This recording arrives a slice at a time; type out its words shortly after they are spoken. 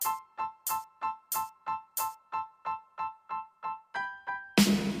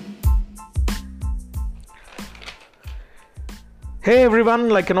Hey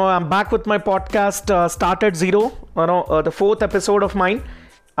everyone, I'm back with my podcast, Start at Zero, the fourth episode of mine.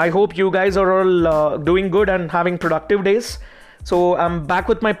 I hope you guys are all doing good and having productive days. So I'm back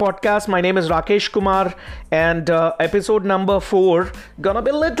with my podcast. My name is Rakesh Kumar, and episode number 4 gonna be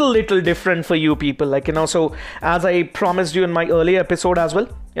a little different for you people. So as I promised you in my earlier episode as well,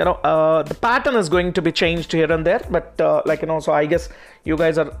 the pattern is going to be changed here and there, but so I guess you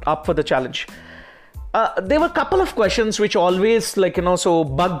guys are up for the challenge. There were a couple of questions which always so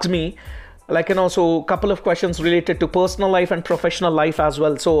bugs me, so couple of questions related to personal life and professional life as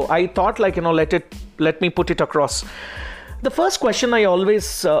well. So I thought let me put it across. The first question I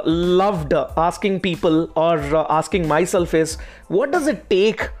always loved asking people or asking myself is, what does it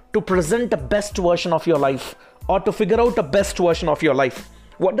take to present the best version of your life, or to figure out the best version of your life?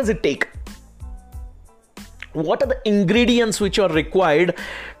 What does it take? What are the ingredients which are required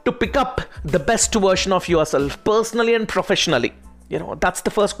to pick up the best version of yourself, personally and professionally? That's the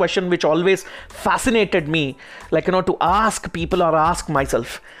first question which always fascinated me, to ask people or ask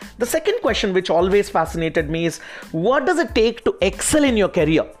myself. The second question which always fascinated me is, what does it take to excel in your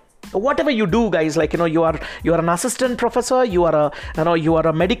career? Whatever you do, guys, you are an assistant professor, you are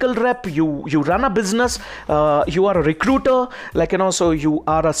a medical rep, you run a business, you are a recruiter, so you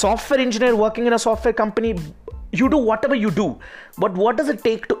are a software engineer working in a software company. You do whatever you do, but what does it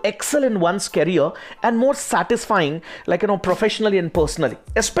take to excel in one's career and more satisfying, professionally and personally,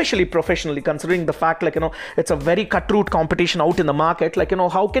 especially professionally, considering the fact, it's a very cutthroat competition out in the market.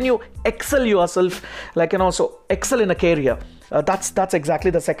 How can you excel yourself, so excel in a career? That's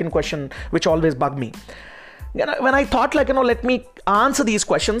exactly the second question which always bugged me. When I thought, let me answer these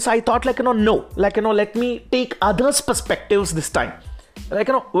questions, I thought, no, let me take others' perspectives this time.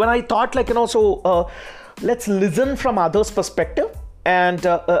 When I thought, let's listen from others' perspective, and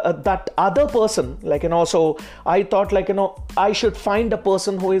that other person, so I thought, I should find a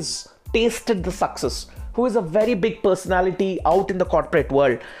person who is tasted the success, who is a very big personality out in the corporate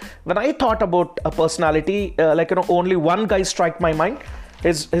world. When I thought about a personality, only one guy struck my mind.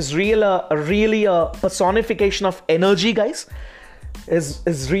 Is really a personification of energy, guys.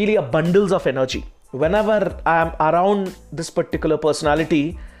 Is really a bundles of energy. Whenever I'm around this particular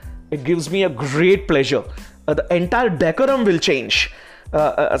personality, it gives me a great pleasure. The entire decorum will change.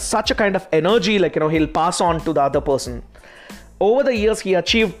 Such a kind of energy, he'll pass on to the other person. Over the years, he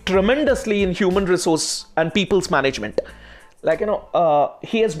achieved tremendously in human resource and people's management.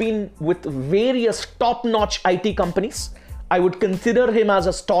 He has been with various top-notch IT companies. I would consider him as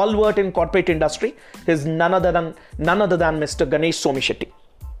a stalwart in corporate industry. He's none other than Mr. Ganesh Somishetty.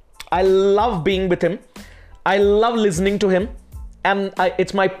 I love being with him. I love listening to him. And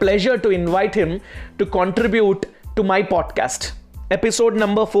it's my pleasure to invite him to contribute to my podcast. Episode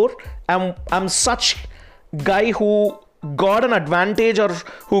number 4. I'm such guy who got an advantage, or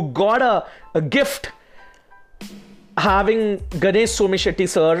who got a gift, having Ganesh Somishetty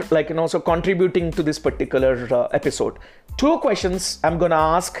sir, so contributing to this particular episode. 2 questions I'm gonna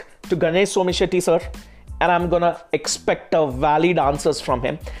ask to Ganesh Somishetty sir, and I'm gonna expect a valid answers from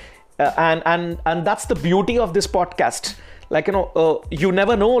him. And that's the beauty of this podcast. You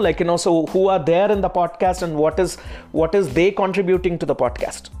never know, so who are there in the podcast and what is they contributing to the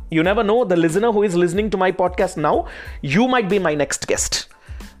podcast. You never know, the listener who is listening to my podcast now, you might be my next guest.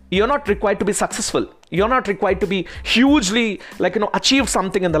 You're not required to be successful. You're not required to be hugely, achieve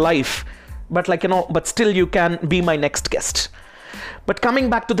something in the life. But but still you can be my next guest. But coming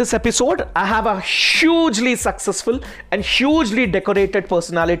back to this episode, I have a hugely successful and hugely decorated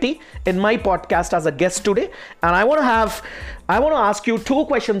personality in my podcast as a guest today. And I want to ask you 2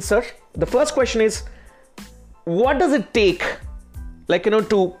 questions, sir. The first question is, what does it take,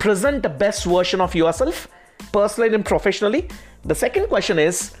 to present the best version of yourself, personally and professionally? The second question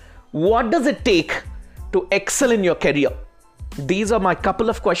is, what does it take to excel in your career? These are my couple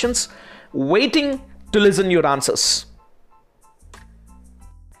of questions, waiting to listen your answers.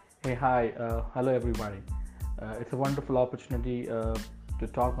 Hey, hi, hello everybody. It's a wonderful opportunity to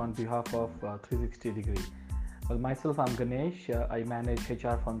talk on behalf of 360 Degree. Well, myself, I'm Ganesh. I manage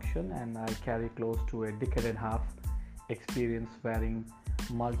HR function, and I carry close to a decade and a half experience varying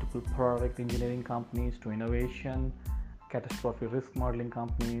multiple product engineering companies to innovation, catastrophic risk modeling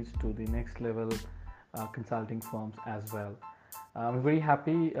companies to the next level consulting firms as well. I'm very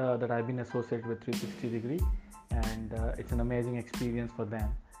happy that I've been associated with 360 Degree, and it's an amazing experience for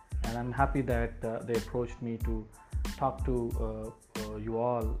them. And I'm happy that they approached me to talk to you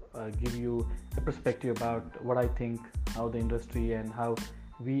all, give you a perspective about what I think, how the industry and how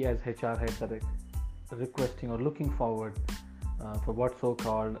we as HR heads are requesting or looking forward for what's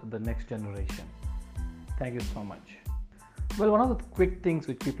so-called the next generation. Thank you so much. Well, one of the quick things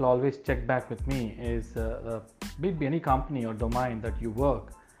which people always check back with me is be it be any company or domain that you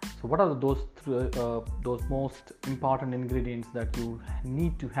work. So, what are those most important ingredients that you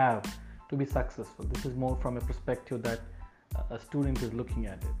need to have to be successful? This is more from a perspective that a student is looking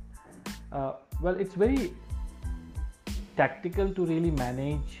at it. Well, it's very tactical to really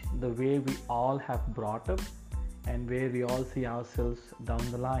manage the way we all have brought up and where we all see ourselves down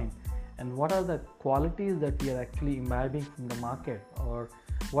the line, and what are the qualities that we are actually imbibing from the market, or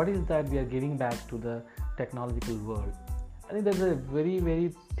what is that we are giving back to the technological world. I think there's a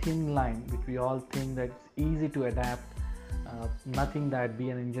very thin line which we all think that it's easy to adapt. Nothing that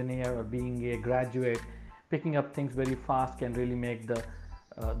being an engineer or being a graduate picking up things very fast can really make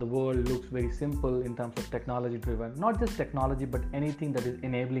the world looks very simple in terms of technology driven. Not just technology, but anything that is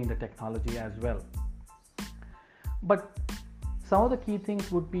enabling the technology as well. But some of the key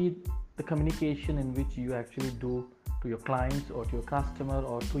things would be the communication in which you actually do to your clients or to your customer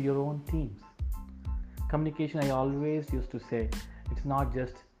or to your own teams. Communication, I always used to say, it's not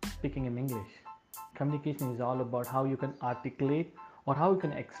just speaking in English. Communication is all about how you can articulate or how you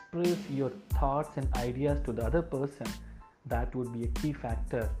can express your thoughts and ideas to the other person. That would be a key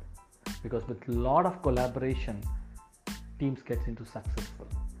factor, because with a lot of collaboration, teams gets into successful.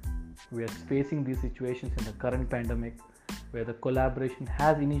 We are facing these situations in the current pandemic where the collaboration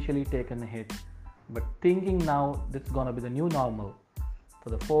has initially taken a hit, but thinking now this is going to be the new normal for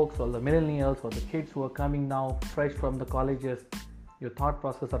the folks or the millennials or the kids who are coming now fresh from the colleges. Your thought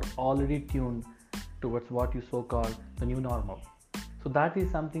process are already tuned towards what you so call the new normal. So that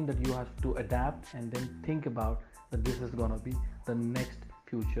is something that you have to adapt and then think about that this is going to be the next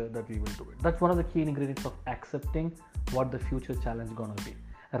future that we will do it. That's one of the key ingredients of accepting what the future challenge is going to be,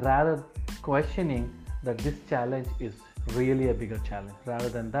 rather questioning that this challenge is really a bigger challenge. Rather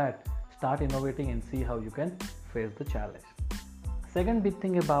than that, start innovating and see how you can face the challenge. Second big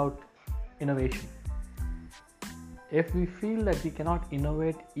thing about innovation, if we feel that we cannot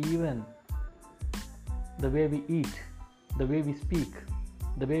innovate even the way we eat, the way we speak,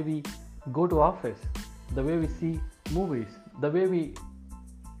 the way we go to office, the way we see movies, the way we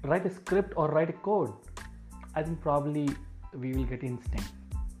write a script or write a code, I think probably we will get instinct.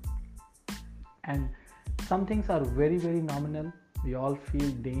 And some things are very nominal. We all feel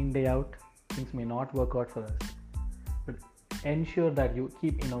day in day out things may not work out for us, but ensure that you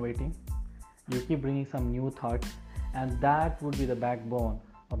keep innovating, you keep bringing some new thoughts, and that would be the backbone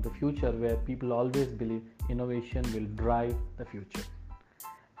of the future, where people always believe innovation will drive the future.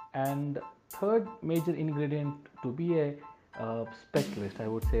 And third major ingredient to be a specialist, I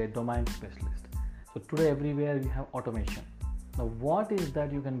would say a domain specialist. So today everywhere we have automation. Now what is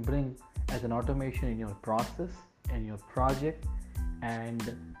that you can bring as an automation in your process, in your project,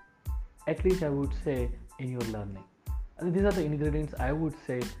 and at least I would say in your learning. And these are the ingredients I would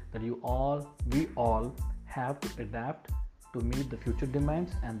say that we all have to adapt to meet the future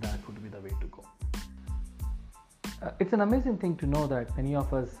demands, and that would be the way to go. It's an amazing thing to know that many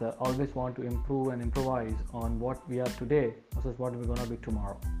of us always want to improve and improvise on what we are today versus what we're going to be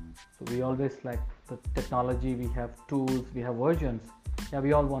tomorrow. So we always like the technology, we have tools, we have versions. Yeah,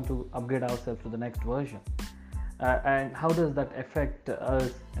 we all want to upgrade ourselves to the next version. And how does that affect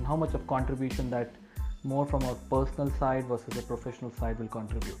us, and how much of contribution that more from our personal side versus the professional side will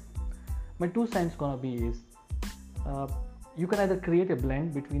contribute? My 2 cents gonna be is you can either create a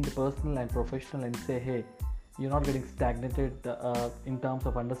blend between the personal and professional and say, hey, you're not getting stagnated in terms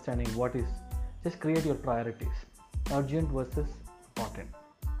of understanding what is, just create your priorities, urgent versus important.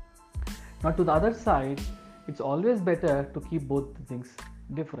 Now to the other side, it's always better to keep both the things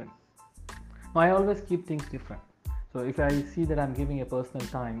different. Now I always keep things different. So if I see that I'm giving a personal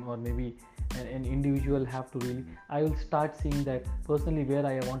time, or maybe an individual have to really, I will start seeing that personally where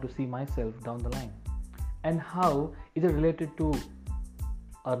I want to see myself down the line, and how is it related to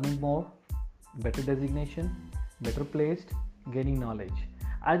earning more, better designation, better placed, gaining knowledge.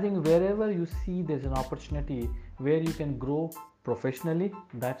 I think wherever you see there's an opportunity where you can grow professionally,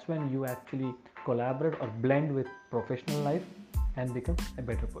 that's when you actually collaborate or blend with professional life and become a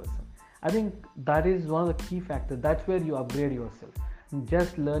better person. I think that is one of the key factors. That's where you upgrade yourself.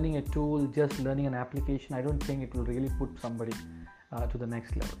 Just learning a tool, just learning an application, I don't think it will really put somebody to the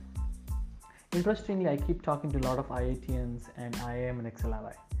next level. Interestingly, I keep talking to a lot of IITians, and I am an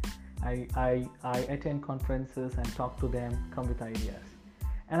XLRI. I attend conferences and talk to them, come with ideas.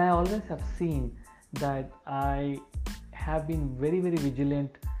 And I always have seen that I have been very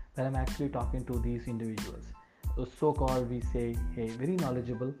vigilant when I'm actually talking to these individuals. So-called, we say, hey, very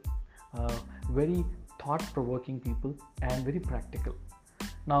knowledgeable, very thought-provoking people, and very practical.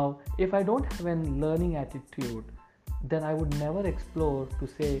 Now, if I don't have a learning attitude, then I would never explore to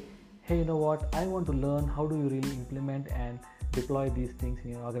say, hey, you know what, I want to learn how do you really implement and deploy these things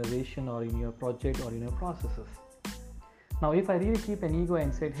in your organization or in your project or in your processes. Now, if I really keep an ego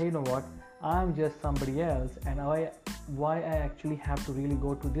and said, hey, you know what, I'm just somebody else, and why I actually have to really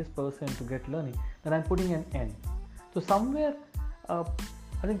go to this person to get learning, then I'm putting an end. So somewhere, I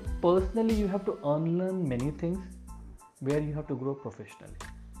think personally you have to unlearn many things where you have to grow professionally.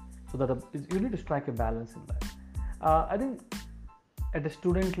 So that you need to strike a balance in that. I think at a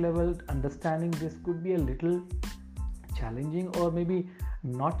student level, understanding this could be a little challenging or maybe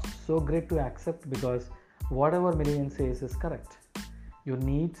not so great to accept, because whatever Millennium says is correct. Your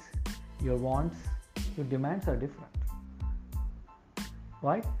needs, your wants, your demands are different,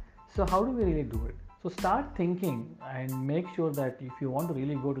 right? So how do we really do it? So start thinking and make sure that if you want to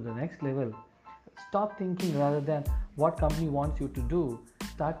really go to the next level, stop thinking rather than what company wants you to do.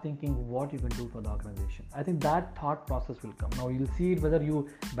 Start thinking what you can do for the organization. I think that thought process will come. Now you'll see it whether you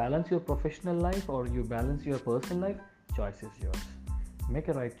balance your professional life or you balance your personal life. Choice is yours. Make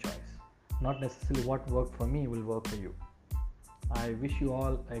a right choice. Not necessarily what worked for me will work for you. I wish you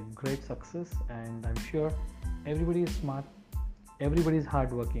all a great success, and I'm sure everybody is smart, everybody is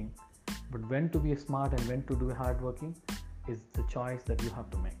hardworking, but when to be smart and when to do hardworking is the choice that you have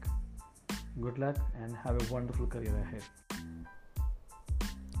to make. Good luck and have a wonderful career ahead.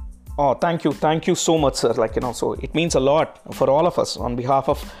 Oh, thank you so much, sir. So it means a lot for all of us. On behalf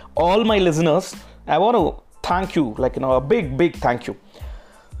of all my listeners, I want to thank you, a big thank you.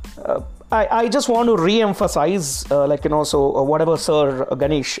 I just want to re-emphasize, whatever Sir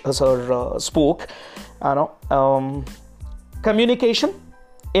Ganesh sir spoke, communication,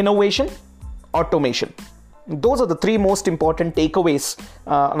 innovation, automation. Those are the three most important takeaways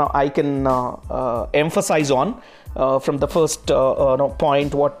now I can emphasize on from the first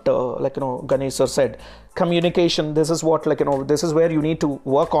point what Ganesh sir said. Communication, this is what this is where you need to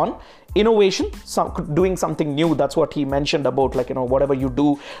work on. Innovation, doing something new, that's what he mentioned about whatever you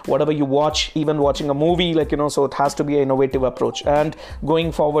do, whatever you watch, even watching a movie, so it has to be an innovative approach, and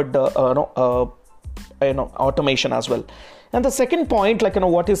going forward automation as well. And the second point,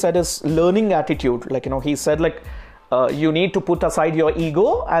 what he said is learning attitude. He said you need to put aside your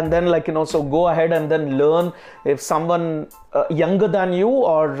ego and then so go ahead and then learn. If someone younger than you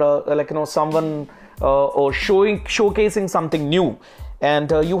or someone or showcasing something new,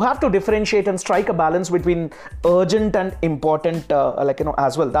 and you have to differentiate and strike a balance between urgent and important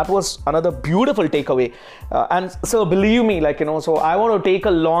as well. That was another beautiful takeaway. And so believe me, so I want to take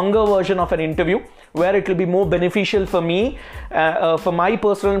a longer version of an interview where it will be more beneficial for me, for my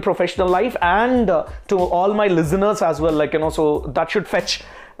personal and professional life, and to all my listeners as well. So that should fetch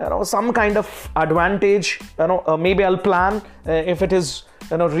some kind of advantage. Maybe I'll plan if it is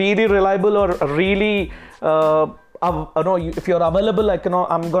really reliable or really if you're available,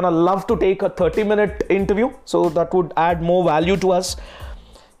 I'm gonna love to take a 30-minute interview, so that would add more value to us.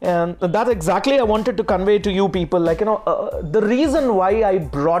 And that's exactly I wanted to convey to you people. The reason why I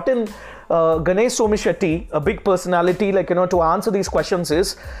brought in Ganesh Somishetty, a big personality, to answer these questions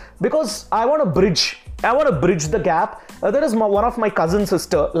is because I want to bridge the gap. There is one of my cousin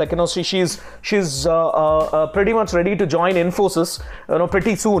sister, she's pretty much ready to join Infosys,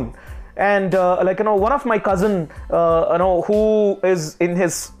 pretty soon. And one of my cousin, who is in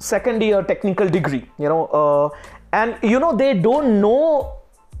his second year technical degree, and they don't know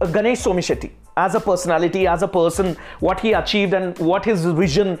Ganesh Somishetty as a personality, as a person, what he achieved and what his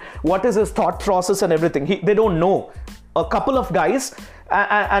vision, what is his thought process and everything. They don't know. A couple of guys,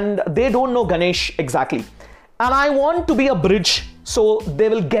 and they don't know Ganesh exactly. And I want to be a bridge, so they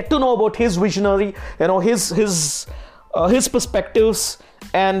will get to know about his visionary, his perspectives,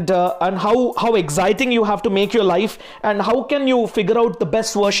 and how exciting you have to make your life, and how can you figure out the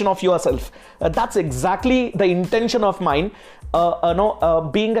best version of yourself. That's exactly the intention of mine.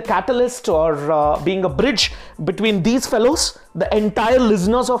 Being a catalyst or being a bridge between these fellows, the entire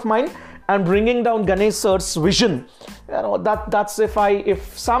listeners of mine, and bringing down Ganesh sir's vision. That's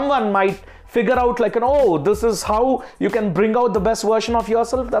if someone might figure out this is how you can bring out the best version of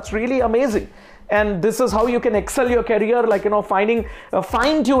yourself, that's really amazing. And this is how you can excel your career, finding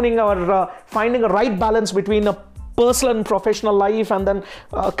fine-tuning or finding a right balance between a personal and professional life, and then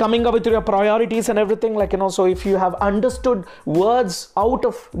coming up with your priorities and everything. So if you have understood words out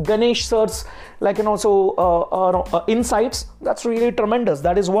of Ganesh sir's insights, that's really tremendous.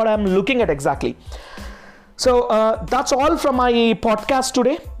 That is what I'm looking at exactly. So that's all from my podcast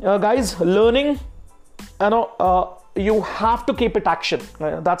today, guys. Learning, you have to keep it action.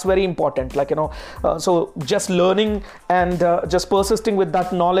 That's very important. Like, so just learning and just persisting with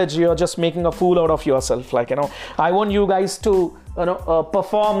that knowledge, you're just making a fool out of yourself. Like, I want you guys to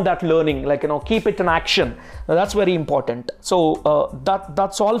perform that learning, like, keep it in action. That's very important. So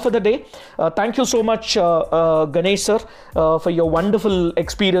that's all for the day. Thank you so much, Ganesh sir, for your wonderful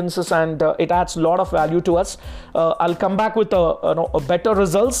experiences, and it adds a lot of value to us. I'll come back with a better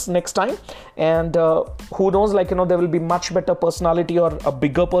results next time, and who knows, like, there will be much better personality, or a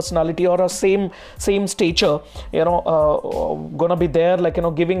bigger personality, or a same stature, gonna be there, like,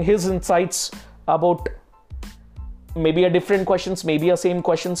 giving his insights about maybe a different questions, maybe a same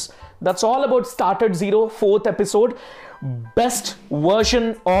questions. That's all about Start at Zero, 4th episode, best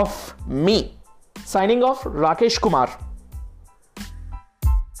version of me. Signing off, Rakesh Kumar.